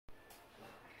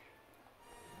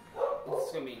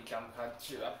gonna be Jump Cut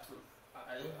to episode 5.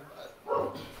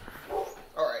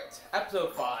 Alright,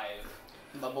 episode 5.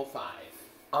 Level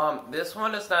 5. This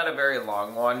one is not a very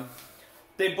long one.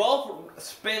 They both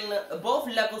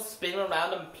levels spin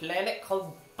around a planet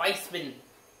called Bispin.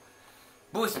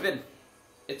 Boo spin.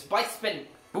 It's Bispin.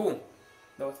 Boo.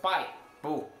 No, it's Bi.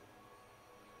 Boo.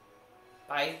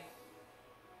 Bi.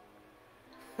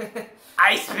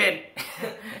 I spin.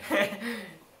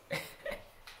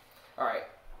 Alright,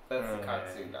 that's the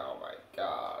cutscene now, oh my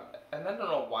god. And I don't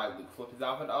know why Luke flipped his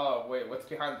outfit. Oh, wait, what's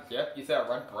behind the ship? You said a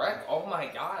red brick? Oh my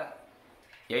god.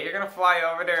 Yeah, you're gonna fly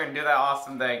over there and do that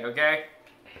awesome thing, okay?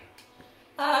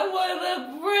 I want a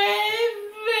brave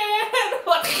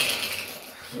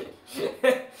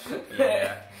man.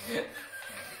 Yeah.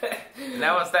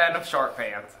 That was the end of Short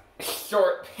Pants.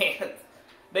 Short Pants.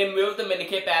 They moved the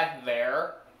minikit back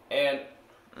there, and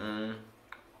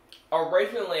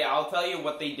originally, I'll tell you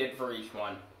what they did for each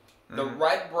one. The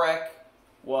red brick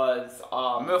was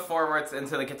move forwards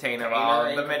into the container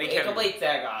while the minikit. Complete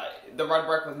saga. The red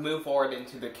brick was moved forward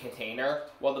into the container,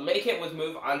 while the minikit was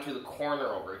moved onto the corner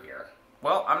over here.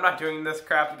 Well, I'm not doing this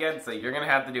crap again, so you're gonna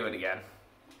have to do it again.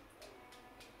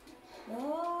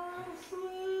 Oh,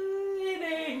 sweet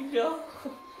angel.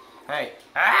 Hey.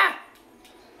 Ah!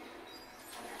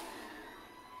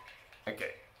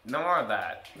 Okay, no more of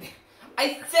that.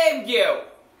 I saved you!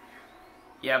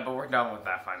 Yeah, but we're done with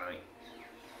that finally.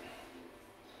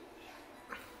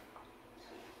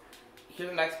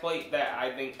 Here's an exploit that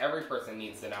I think every person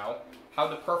needs to know. How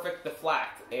to perfect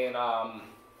deflect and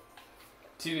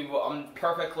to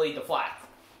perfectly deflect.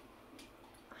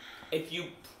 If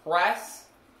you press...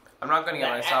 I'm not gonna get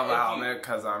myself a helmet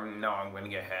because I'm gonna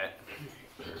get hit.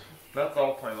 That's the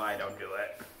whole point why I don't do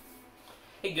it.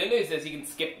 Hey, good news is you can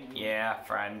skip... Yeah,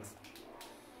 friends.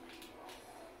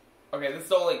 Okay, this is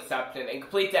the only exception. In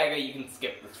Complete Saga, you can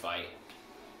skip this fight.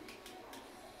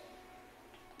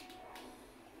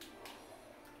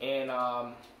 And,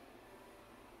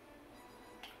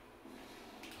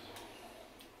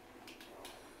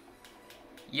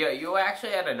 yeah, you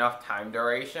actually had enough time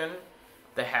duration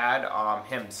to had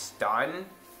him stun.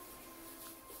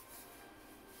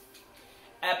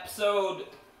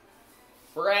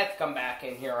 We're gonna have to come back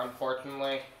in here,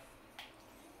 unfortunately.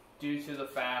 Due to the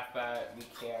fact that we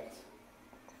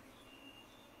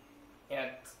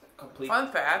can't complete...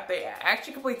 Fun fact, they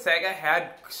actually Complete Saga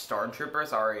had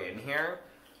Stormtroopers already in here.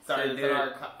 Sorry, So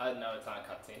no, it's not a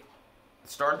cutscene.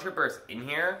 Stormtroopers in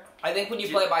here? I think when you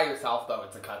play by yourself, though,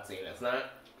 it's a cutscene, isn't it?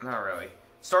 Not really.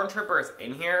 Stormtroopers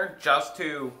in here just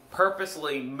to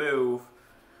purposely move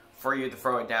for you to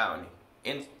throw it down.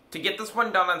 And to get this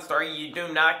one done on story, you do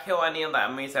not kill any of the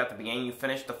enemies at the beginning. You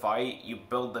finish the fight, you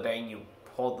build the thing, you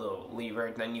pull the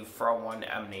lever, then you throw one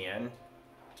enemy in.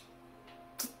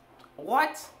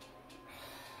 What?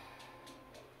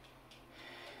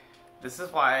 This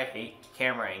is why I hate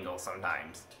camera angles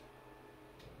sometimes.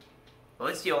 At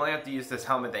least you only have to use this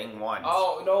helmet thing once.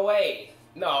 Oh, no way.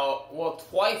 No, well,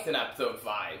 twice in episode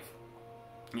 5.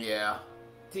 Yeah.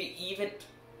 To even...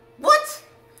 What?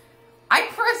 I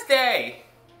pressed A!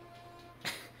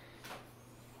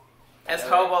 As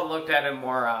Hobo looked at him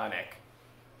moronic.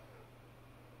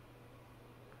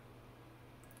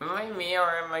 Am I me or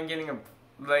am I getting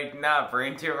not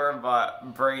brain tumor,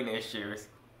 but brain issues?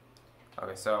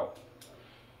 Okay, so...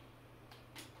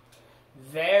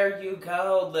 There you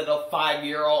go, little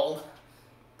 5-year-old.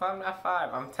 I'm not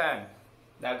 5, I'm 10.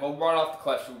 Now go run off the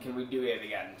cliff so we can redo it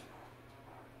again.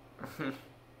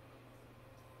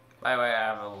 By the way, I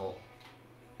have a little...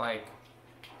 I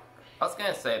was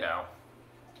gonna say though,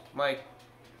 I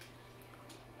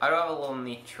do have a little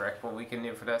neat trick what we can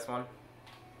do for this one.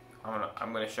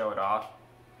 I'm gonna show it off.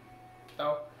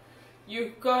 Oh,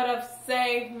 you could have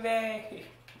saved me.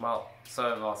 Well,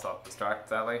 so it'll self-destruct,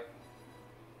 sadly.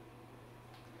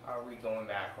 Are we going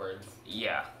backwards?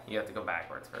 Yeah, you have to go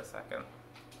backwards for a second.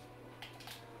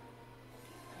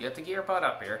 You have to get your butt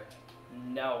up here.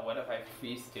 No, what if I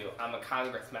refuse to? I'm a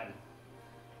congressman.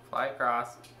 Fly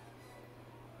across.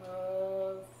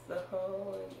 Oh,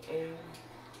 so in.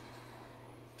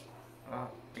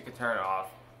 Well, we can turn it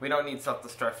off. We don't need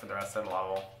self-destruct for the rest of the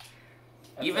level.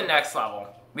 Even next level.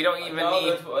 We don't even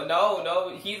need...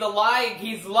 No, he's lying!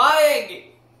 He's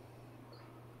lying!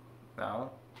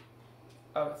 No.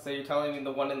 Oh, so you're telling me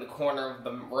the one in the corner of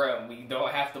the room we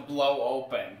don't have to blow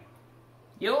open?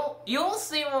 You'll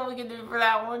see what we can do for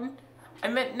that one. I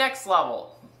meant next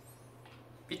level.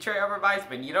 Betray over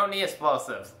Weissman. You don't need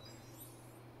explosives.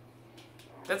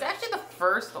 That's actually the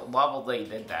first level they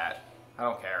did that. I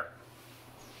don't care.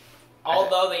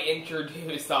 Although they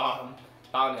introduced bounty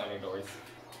hunter doors.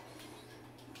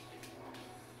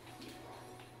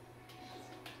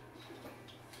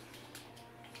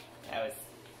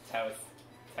 Toast.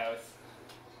 Toast.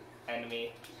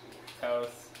 Enemy.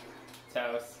 Toast.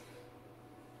 Toast.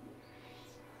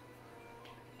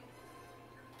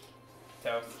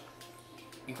 Toast.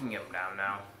 You can get him down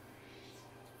now.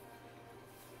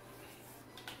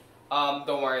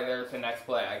 Don't worry, there's the next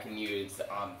play I can use,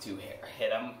 to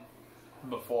hit him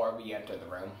before we enter the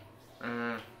room.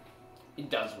 It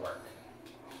does work.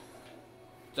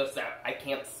 Just that I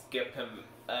can't skip him,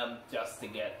 just to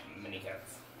get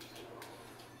minikits.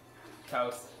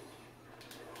 Toast.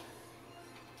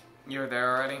 You're there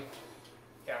already?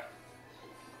 Yeah.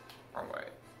 Wrong way.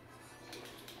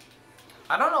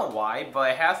 I don't know why, but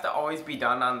it has to always be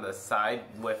done on the side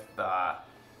with the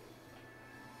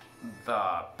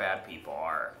bad people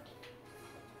are.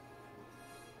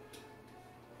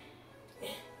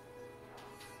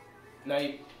 No,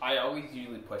 I always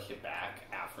usually push it back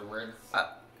afterwards.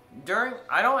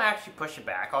 I don't actually push it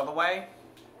back all the way.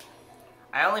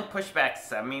 I only push back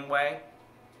semi-way.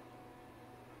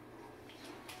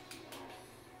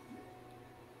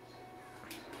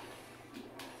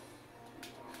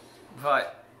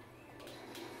 But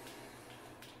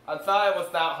I thought it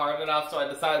was not hard enough, so I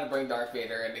decided to bring Darth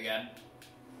Vader in again.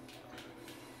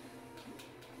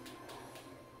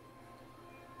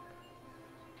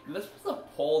 This was a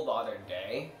poll the other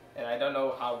day, and I don't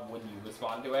know how would you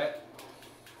respond to it.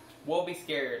 We'll be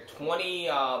scared. 20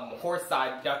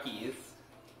 horse-side duckies.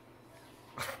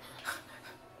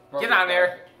 Get on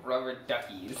there. Rubber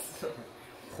duckies.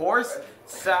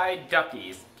 Horse-side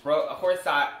duckies.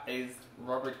 Horse-side is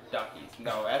rubber duckies.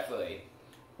 No, actually.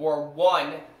 Or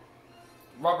one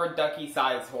rubber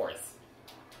ducky-sized horse.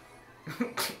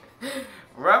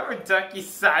 Rubber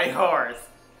ducky-side horse.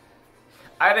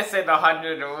 I just said the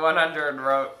 100 or 100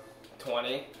 wrote.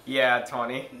 20? Yeah,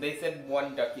 20. They said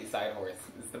one ducky-side horse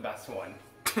is the best one.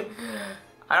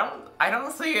 I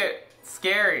don't see it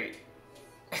scary.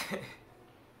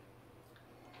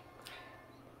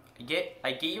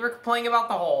 I get you were complaining about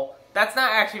the hole. That's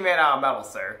not actually made out of metal,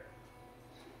 sir.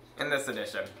 In this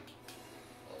edition.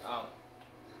 Oh.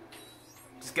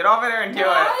 Just get over there and do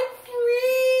it.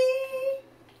 Free!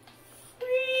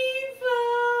 Free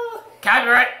fall!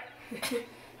 Copyright!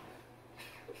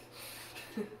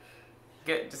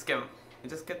 Just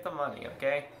get the money,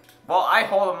 okay? Well, I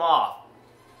hold them off.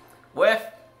 With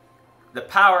the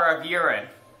power of urine.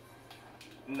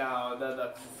 No,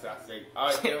 that's disgusting.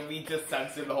 We just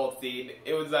censored the whole scene.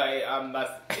 It was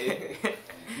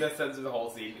just censored the whole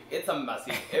scene. It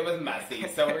was messy,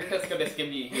 so we're just gonna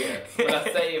skip you here. But I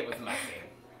say it was messy.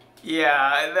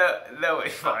 Yeah, that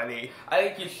was funny. I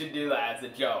think you should do that as a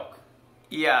joke.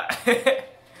 Yeah.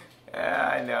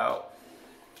 I know.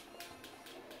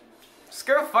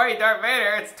 Screw fighting Darth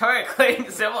Vader, it's toilet cleaning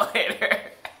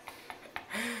simulator.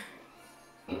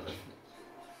 That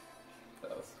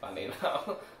was funny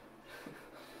though.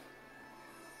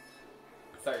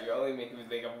 Sorry, you're only making me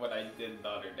think of what I did the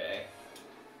other day.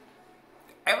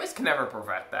 I always can never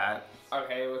prevent that.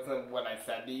 Okay, it wasn't what I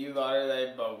said to you the other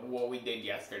day, but what we did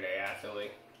yesterday,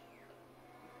 actually.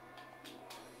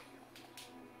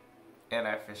 And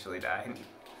I officially died.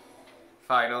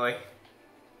 Finally.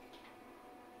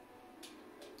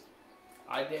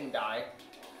 I didn't die.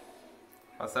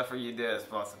 Well, stuff for you did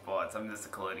explosive bullets. I'm just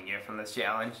excluding you from this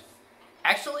challenge.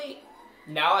 Actually,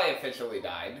 now I officially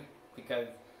died because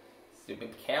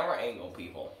stupid camera angle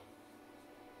people.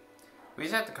 we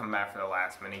just have to come back for the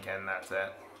last minikin, and that's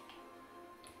it.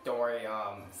 Don't worry,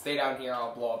 stay down here,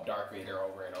 I'll blow up Darth Vader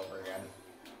over and over again.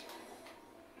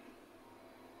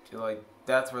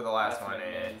 That's where the last one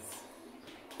is.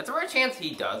 It's a rare chance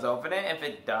he does open it. If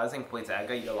it does and completes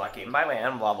Edgar, you're lucky. And by the way,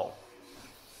 I'm level.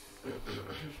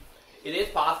 It is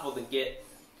possible to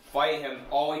fight him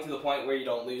all the way to the point where you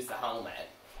don't lose the helmet.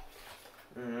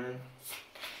 Mm-hmm.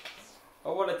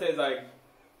 Or what it is like,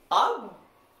 I'm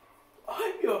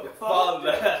your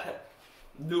father.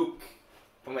 Luke.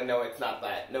 But no, it's not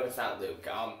that. No, it's not Luke.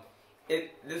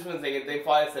 This one's like, they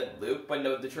probably said Luke, but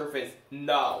no, the truth is,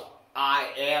 no, I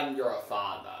am your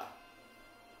father.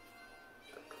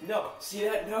 No, see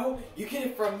that? No, you get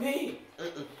it from me.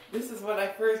 This is when I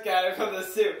first got it from the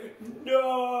suit.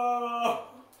 No.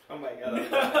 Oh my god.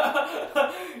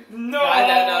 No.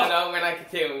 No, we're not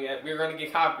continuing it. We're going to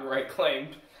get copyright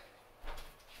claimed.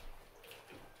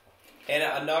 And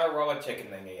another robot chicken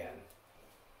thing again.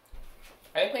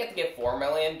 I think we have to get 4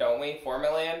 million, don't we? 4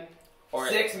 million? Or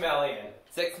 6 million.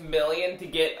 6 million to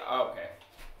get... Oh, okay.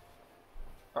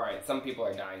 Alright, some people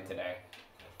are dying today.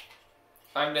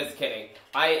 I'm just kidding.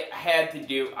 I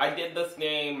did this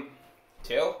game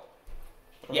 2?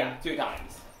 Mm-hmm. Yeah, 2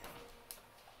 times.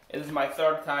 This is my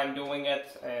 3rd time doing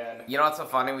it, and... You know what's so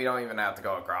funny? We don't even have to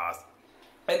go across.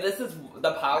 And this is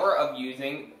the power of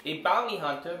using a bounty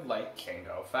hunter like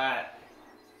Jango Fett.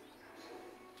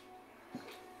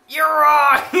 You're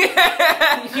wrong!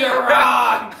 You're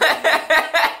wrong!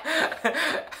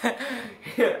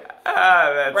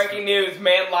 Breaking news,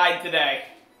 man lied today.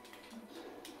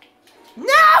 No!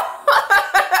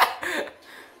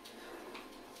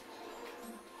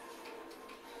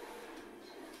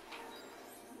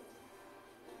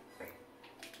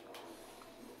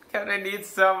 Kinda need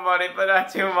some money, but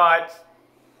not too much.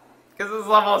 Because this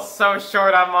level is so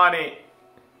short on money.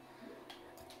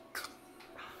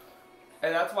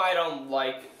 And that's why I don't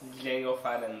like Jango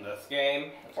Fett in this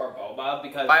game, or Boba,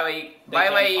 because... By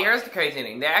the way, here's the crazy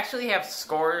thing. They actually have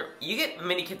score... You get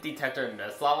Minikit Detector in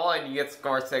this level, and you get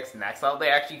score 6 next level. They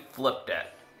actually flipped it.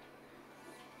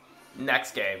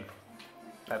 Next game.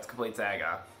 That's Complete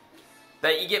Saga.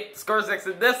 That you get score 6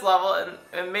 in this level,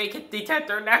 and Minikit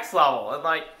Detector next level. And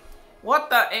like, what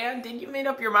the... And did you make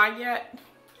up your mind yet?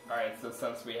 Alright, so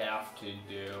since we have to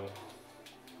do...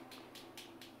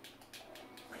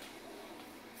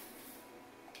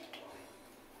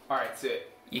 Alright, so...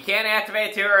 You can't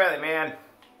activate too early, man.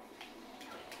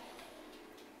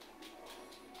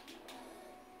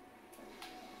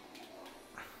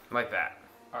 Like that.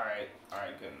 Alright,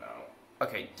 good now.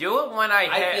 Okay, do it when I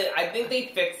hit... I think they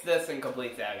fixed this in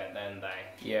Complete Saga, didn't they?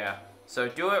 Yeah, so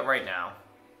do it right now.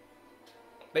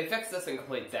 They fixed this in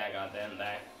Complete Saga, didn't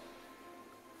they?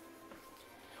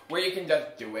 Where you can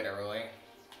just do it early.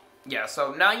 Yeah,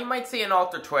 so now you might see an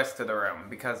alter twist to the room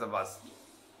because of us.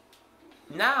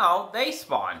 Now, they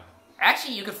spawn.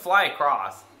 Actually, you could fly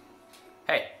across.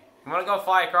 Hey, you wanna go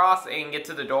fly across and get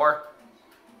to the door?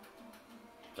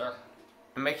 Sure.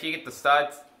 And make sure you get the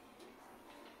studs.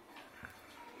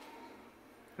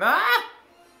 Ah!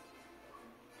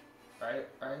 Right.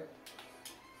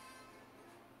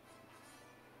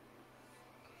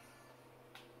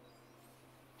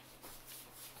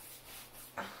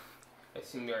 I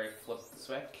assume you already flipped the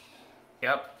switch.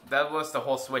 Yep, that was the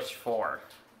whole Switch 4.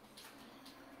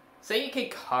 So you can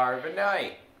carve a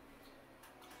knight.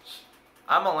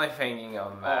 I'm only thinking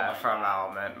of that from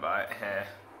Element, but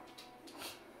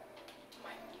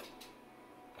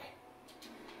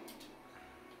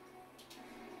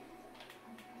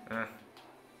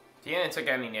If you didn't took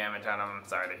any damage on him, I'm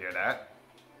sorry to hear that.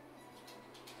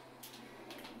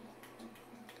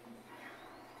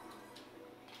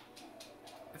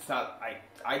 It's not...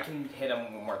 I can hit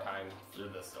him one more time through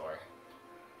this door.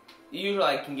 Usually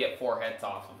I can get 4 hits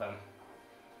off of him.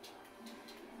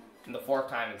 And the 4th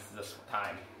time is this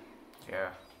time. Yeah.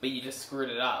 But you just screwed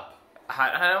it up.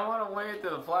 I don't want to wait to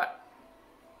the flat.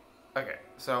 Okay,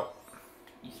 so...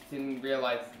 You didn't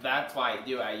realize that's why I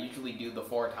do it. I usually do the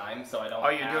 4 times, so I don't. Oh,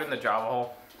 you're doing the Java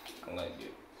hole? I'm gonna do.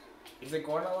 Is it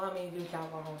going to allow me to do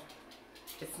Java hole?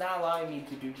 It's not allowing me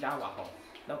to do Java hole.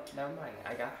 Nope, never mind.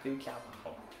 I got to do Java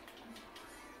hole.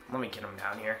 Let me get him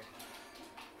down here.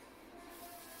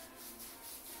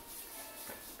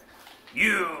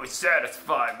 You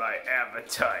satisfy my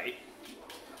appetite.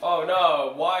 Oh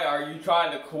no, why are you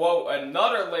trying to quote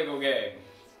another Lego game?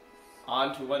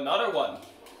 On to another one.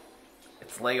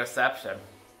 It's Legoception.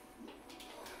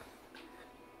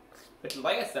 Which,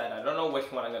 like I said, I don't know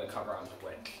which one I'm going to cover on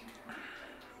Twitch.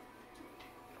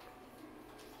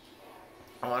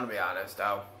 I want to be honest,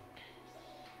 though.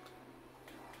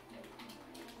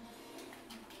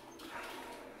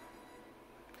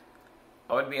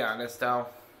 I would be honest, though.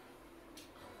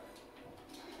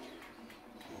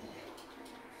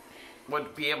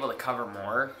 Would be able to cover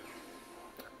more.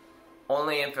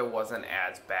 Only if it wasn't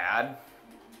as bad.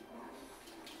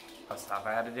 Stuff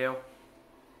I had to do.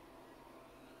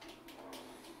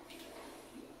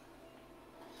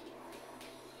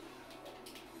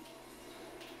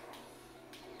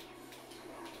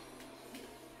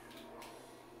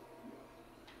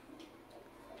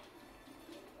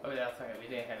 Oh yeah, that's right. We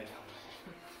didn't have it.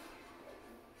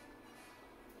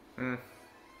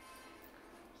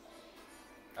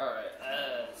 Alright,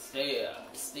 stay up.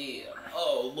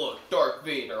 Oh, look, Darth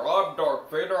Vader. I'm Darth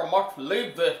Vader. I must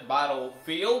leave this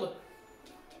battlefield.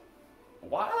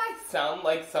 Why do I sound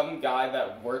like some guy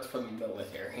that works for the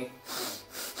military?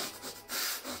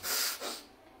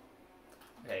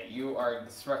 Okay, you are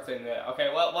disrupting it.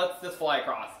 Okay, well, let's just fly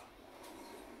across.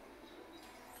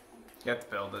 You have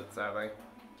to build it, sadly.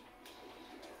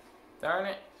 Darn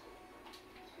it.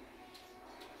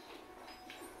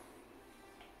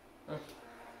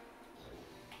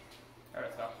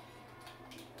 Alright, so.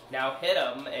 Now hit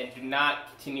him and do not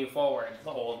continue forward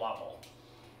the whole level.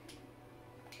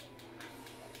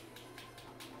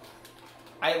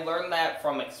 I learned that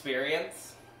from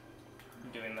experience,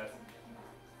 doing this.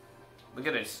 Look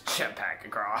at this jetpack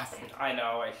across. I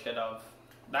know, I should have.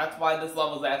 That's why this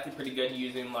level is actually pretty good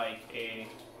using like a...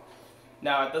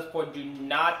 Now at this point, do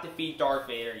not defeat Darth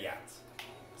Vader yet.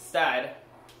 Instead,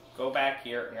 go back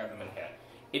here and grab them in hit.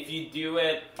 If you do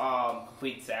it,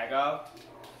 complete Saga,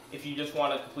 if you just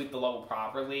want to complete the level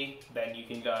properly, then you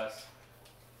can just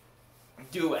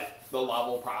do it, the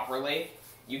level properly.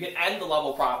 You can end the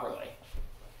level properly.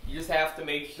 You just have to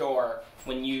make sure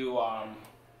when you, I'm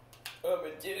a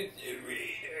Dixie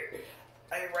Raider.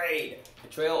 I raid.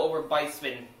 Betrayal over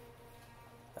Bison.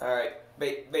 Alright,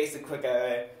 basic quick,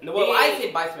 No, well, I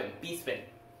said Bison, Beastman.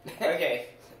 Okay.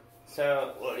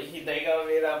 So, they go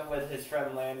meet up with his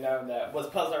friend Lando that was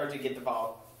puzzler to get the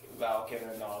Vulcan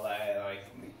and all that, like,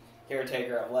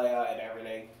 caretaker of Leia and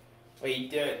everything. But he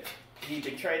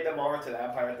betrayed them over to the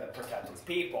Empire to protect his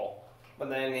people. But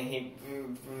then he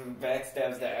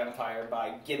backstabs the Empire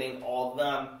by getting all of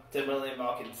them to Millennium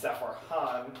Falcon except for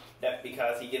Han,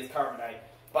 because he gets carbonite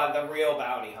by the real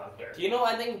bounty hunter. Do you know,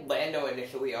 I think Lando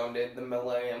initially owned it, the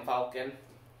Millennium Falcon.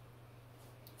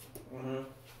 Mm-hmm.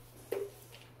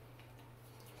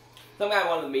 Some guy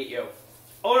wanted to meet you.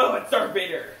 Oh no, it's Darth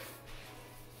Vader!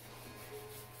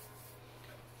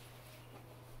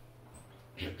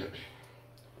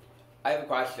 I have a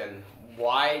question.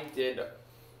 Why did...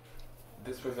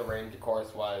 This was arranged, of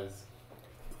course, was...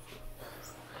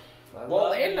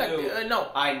 Well,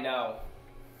 no. I know.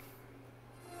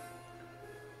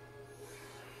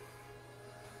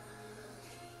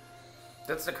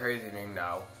 That's the crazy thing,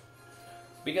 though.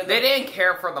 Because they didn't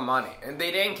care for the money, and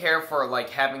they didn't care for like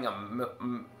having a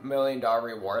 $1 million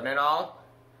reward and all,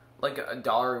 like a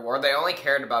dollar reward. They only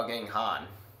cared about getting Han.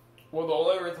 Well, the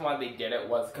only reason why they did it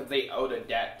was because they owed a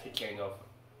debt to Jabba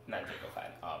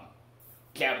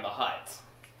the Hutt.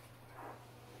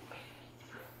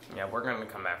 Yeah, we're gonna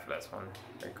come back for this one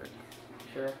very quick.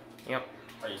 Sure. Yep.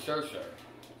 Are you sure?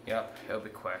 Yep. It'll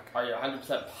be quick. Are you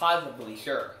 100% positively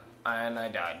sure? And I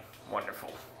died.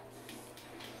 Wonderful.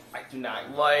 I do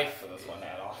not Life for this one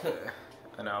at all.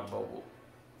 I know, but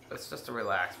it's just a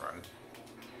relax run.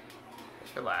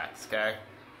 Just relax, okay?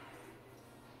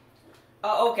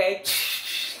 Oh, okay.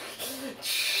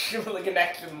 The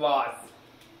connection lost.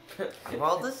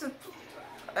 Well, this is...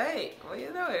 Hey, well,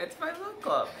 you know, it's my book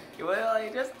club. You will,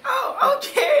 you just... Oh,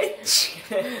 okay!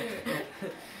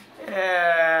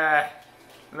 Yeah,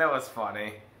 that was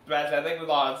funny. I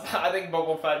think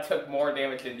Boba Fett took more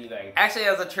damage than you think. Actually,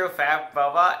 as a true Fat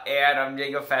Boba and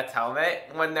Jango Fett's helmet,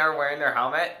 when they're wearing their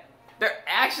helmet, their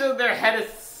head is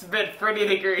spin 30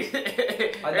 degrees.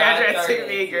 360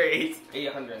 degrees.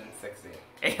 860.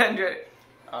 800.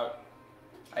 I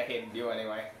hated you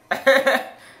anyway.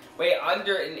 Wait,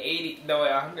 180. No,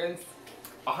 wait,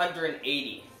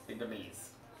 180 degrees.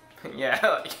 Yeah,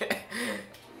 like...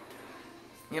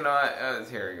 You know, I was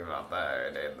hearing about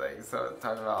that thing, so it's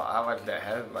talking about how much that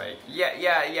has, like,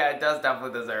 yeah, it does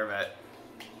definitely deserve it.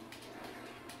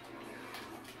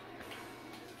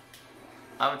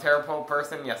 I'm a terrible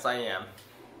person, yes I am.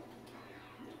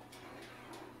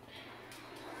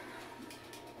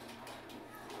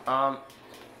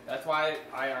 That's why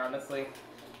I honestly...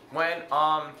 When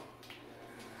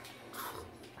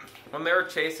they were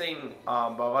chasing,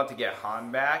 Boba to get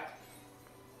Han back,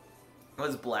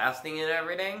 was blasting and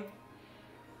everything.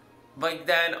 But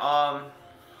then,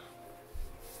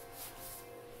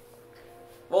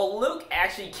 well, Luke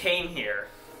actually came here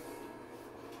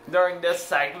during this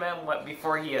segment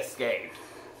before he escaped.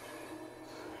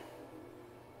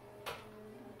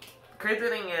 The crazy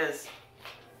thing is,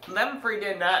 them three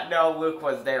did not know Luke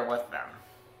was there with them.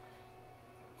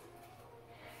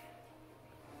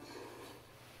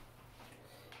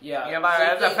 Yeah, but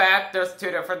as a fact, there's two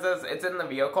differences. It's in the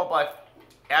vehicle, but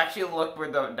actually look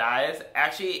where the die is.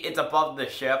 Actually, it's above the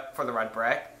ship for the red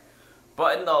brick.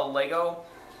 But in the Lego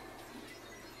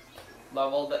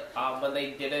level, that when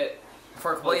they did it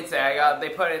for Complete Saga, they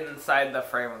put it inside the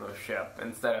frame of the ship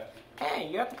instead of, hey,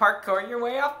 you have to parkour your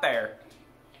way up there.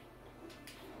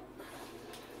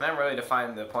 That really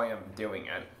defined the point of doing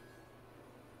it.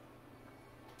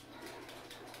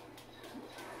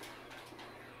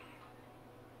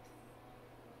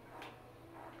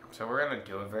 So we're gonna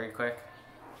do it very quick.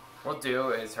 What we'll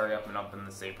do is hurry up and open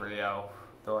the Sabriel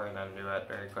door and then do that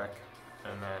very quick.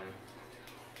 And then...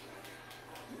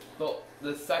 So,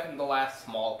 the second to last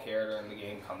small character in the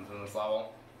game comes in this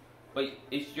level. But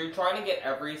if you're trying to get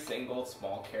every single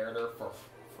small character for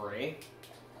free...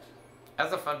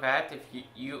 As a fun fact, if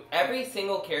you every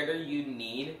single character you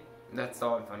need... That's the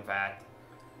only fun fact.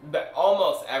 But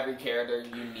almost every character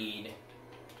you need,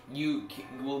 you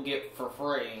will get for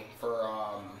free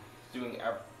for doing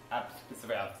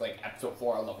specific, like episode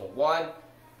 4 level 1,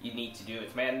 you need to do.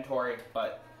 It's mandatory,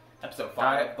 but episode 5,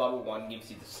 Alright. level 1 gives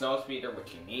you the snow speeder,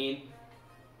 which you need.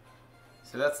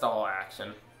 So that's the whole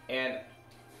action. And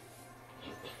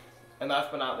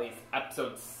last but not least,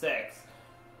 episode 6,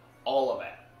 all of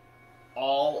it.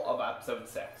 All of episode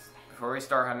 6. Before we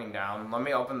start hunting down, let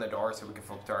me open the door so we can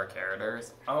flip to our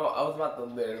characters. Oh, I was about to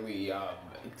literally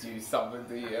do something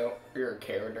to you, your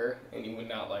character, and you would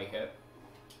not like it.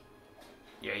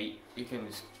 Yeah, you can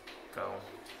just go.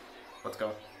 Let's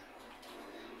go.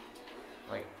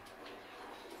 Like,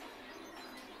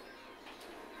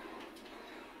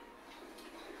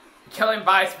 killing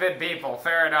bi-spin people,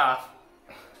 fair enough.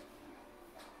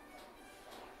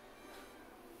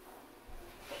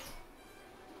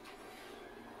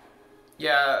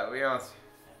 Yeah, we don't.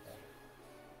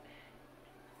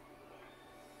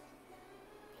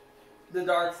 The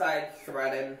dark side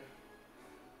shredded.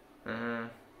 Mm-hmm.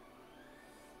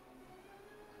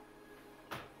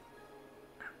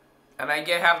 And I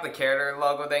get half the character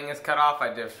logo thing is cut off.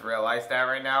 I just realized that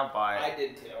right now, I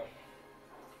did too.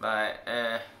 but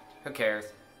who cares?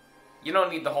 You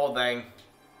don't need the whole thing.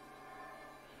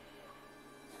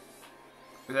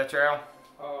 Is that true?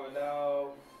 Oh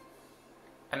no.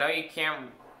 I know you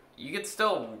can't. You could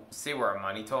still see where our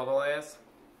money total is,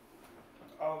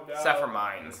 Oh no. except for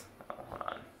mines. Oh, hold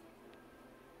on.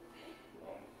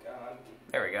 Oh god.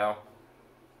 There we go.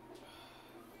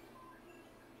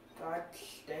 God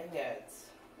dang it.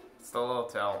 It's the little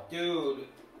tail. Dude,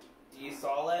 you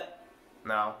saw it?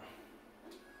 No.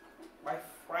 My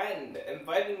friend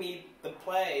invited me to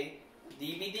play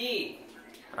DVD.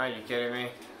 Are you kidding me?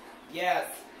 Yes.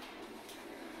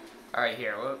 All right,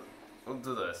 here. We'll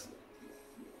do this.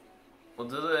 We'll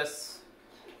do this.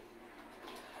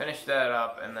 Finish that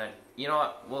up, and then you know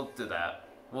what? We'll do that.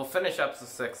 We'll finish up the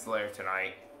 6th layer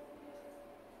tonight,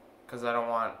 cause I don't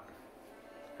want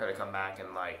her to come back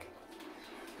and like,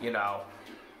 you know.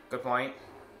 Good point.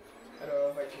 I don't know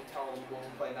if I can tell him we'll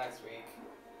play next week.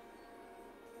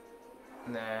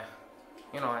 Nah.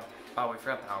 You know what? Oh, we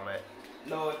forgot the helmet.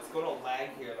 No, it's gonna lag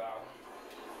here though.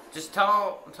 Just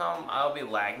tell him I'll be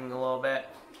lagging a little bit.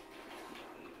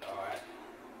 Alright.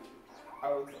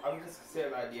 I'm just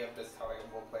considering the idea of just telling him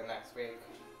we'll play next week.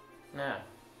 Nah.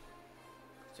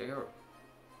 So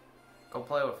go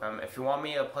play with him. If you want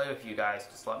me to play with you guys,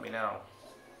 just let me know.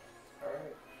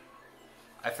 Alright.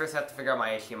 I first have to figure out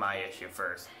my issue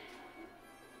first.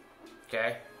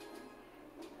 Okay?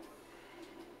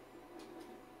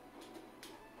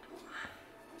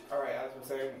 Alright, as we're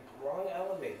saying, wrong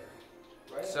elevator.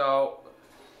 Right? So,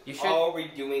 you should... Are we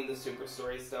doing the super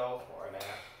story still, or not?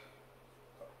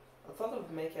 I thought it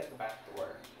would make it at the back door.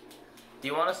 Do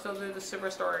you want to still do the super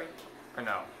story? Or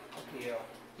no? Up to you.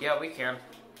 Yeah, we can.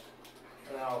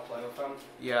 And then I'll play with them.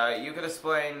 Yeah, you could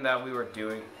explain that we were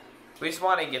doing... We just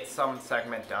want to get some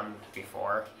segment done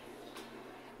before.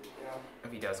 Yeah.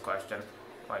 If he does question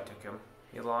why it took him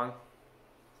you long.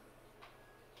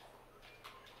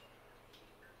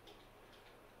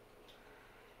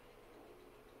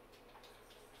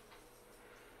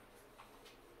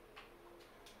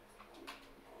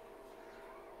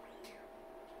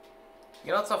 You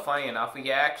know what's so funny enough?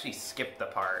 We actually skipped the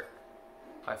part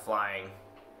by flying.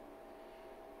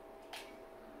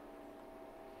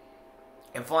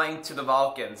 And flying to the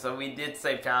Vulcan, so we did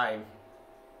save time.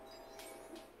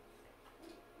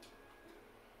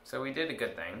 So we did a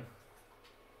good thing.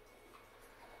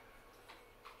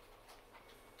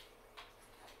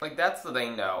 Like, that's the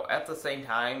thing though. At the same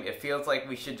time, it feels like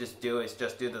we should just do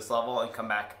this level and come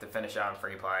back to finish on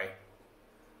free play.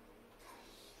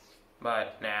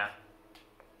 But, nah.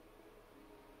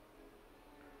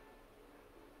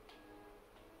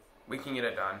 We can get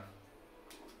it done.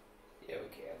 Yeah, we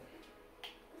can.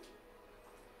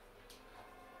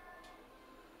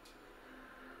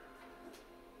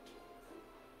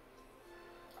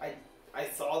 I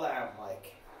saw that, I'm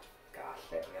like, gosh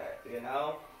dang it, you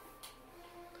know?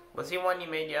 Was he one you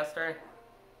made yesterday?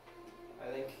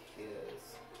 I think he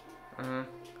is. Mm-hmm.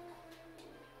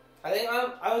 I think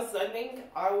I was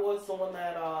the one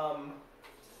that, I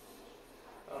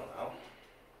don't know.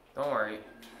 Don't worry.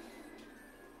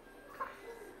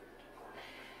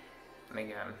 And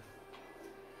again.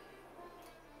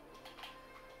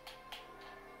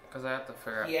 Because I have to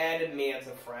figure out... He added me as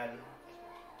a friend.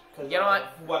 You know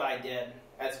what? What I did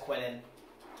as Quinnen.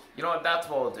 You know what? That's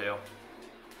what we'll do.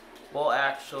 We'll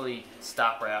actually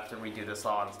stop right after we do this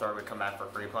all and start. We come back for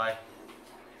free play.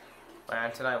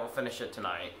 And tonight, we'll finish it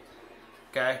tonight.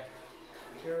 Okay?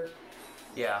 Sure.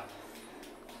 Yeah.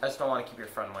 I just don't want to keep your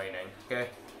friend waiting. Okay?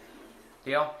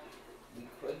 Deal? We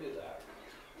could do that.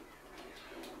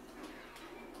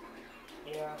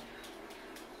 Yeah.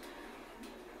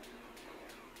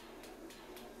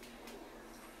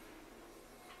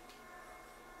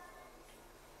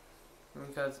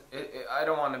 because I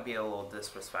don't want to be a little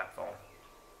disrespectful.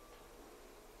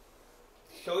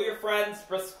 Show your friends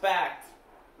respect.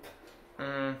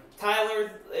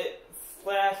 Tyler /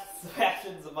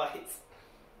 Sebastian's advice.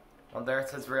 Well,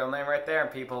 there's his real name right there,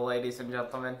 people, ladies and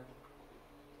gentlemen.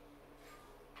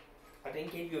 I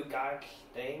didn't give you a gosh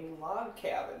dang log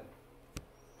cabin.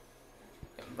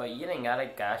 But you didn't got a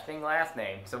gosh dang last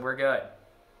name, so we're good.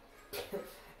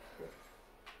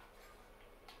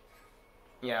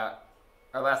 Yeah,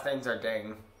 our last names are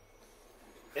Ding.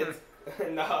 It's,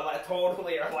 no, that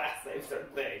totally our last names are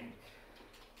Ding.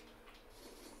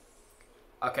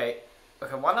 Okay,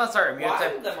 why not start a music?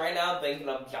 Well, I'm right now thinking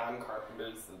of John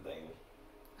Carpenter's The Thing.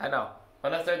 I know.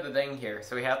 Why not start the thing here?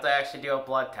 So we have to actually do a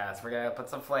blood test. We're gonna put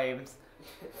some flames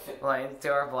lines to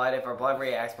our blood. If our blood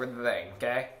reacts, we're the thing,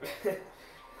 okay?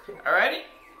 Alrighty?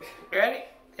 You ready?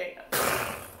 Hey.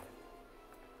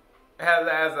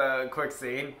 Has a quick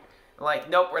scene. Like,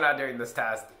 nope, we're not doing this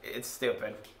test. It's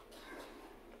stupid.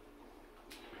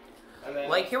 And then,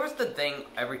 like, here was the thing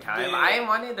every time. Dude. I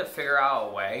wanted to figure out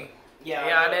a way, yeah, to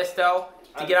be honest, though,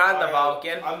 to get on the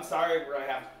Vulcan. I'm sorry, but I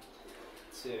have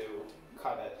to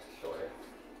cut it short.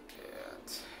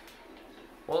 Yeah,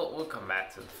 we'll come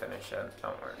back to the finish end.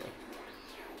 Don't worry.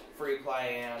 Free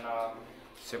play and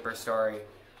Super Story,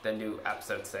 then do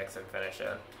episode 6 and finish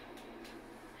it.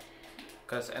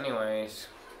 Because anyways,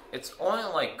 it's only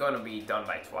like going to be done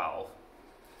by 12,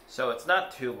 so it's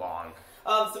not too long.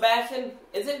 Sebastian,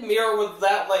 is it me or was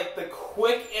that like the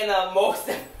quick and most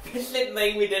efficient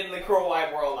thing we did in the Crow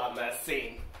Wide World on this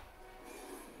scene?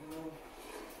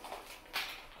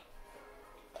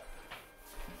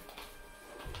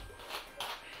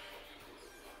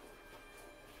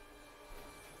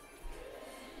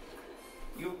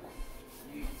 You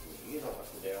know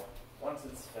what to do. Once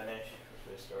it's finished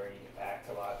with the story, you get back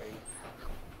to lobby.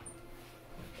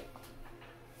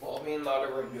 Well, me and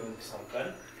Lauder were doing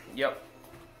something. Yep.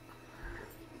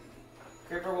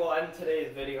 Creeper will end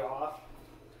today's video off.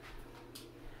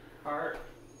 Part.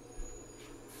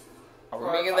 Are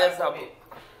we making this up?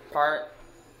 Part.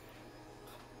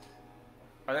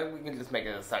 I think we can just make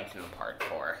it a section of part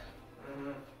 4.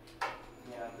 Mm-hmm.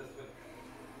 Yeah, this would.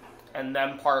 And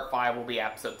then part 5 will be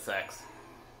episode 6.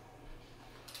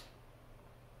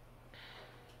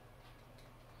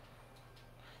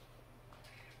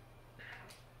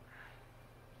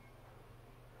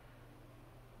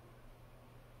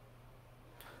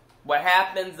 What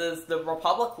happens is the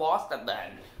Republic lost at the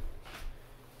end.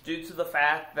 Due to the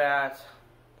fact that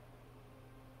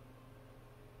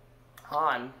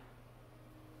Han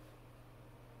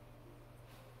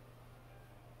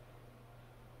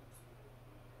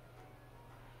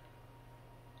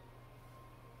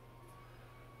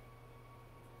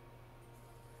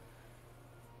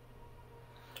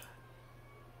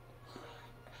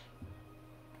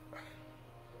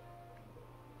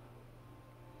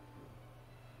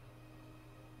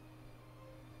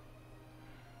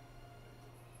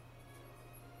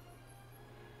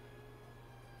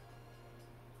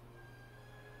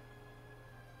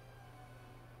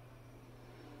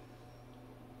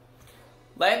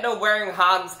Lando wearing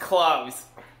Han's clothes.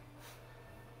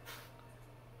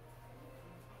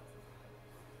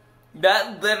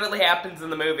 That literally happens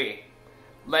in the movie.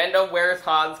 Lando wears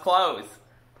Han's clothes.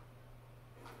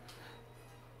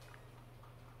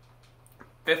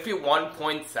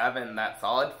 51.7. That's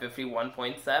solid.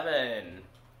 51.7.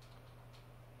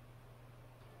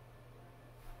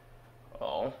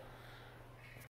 Oh.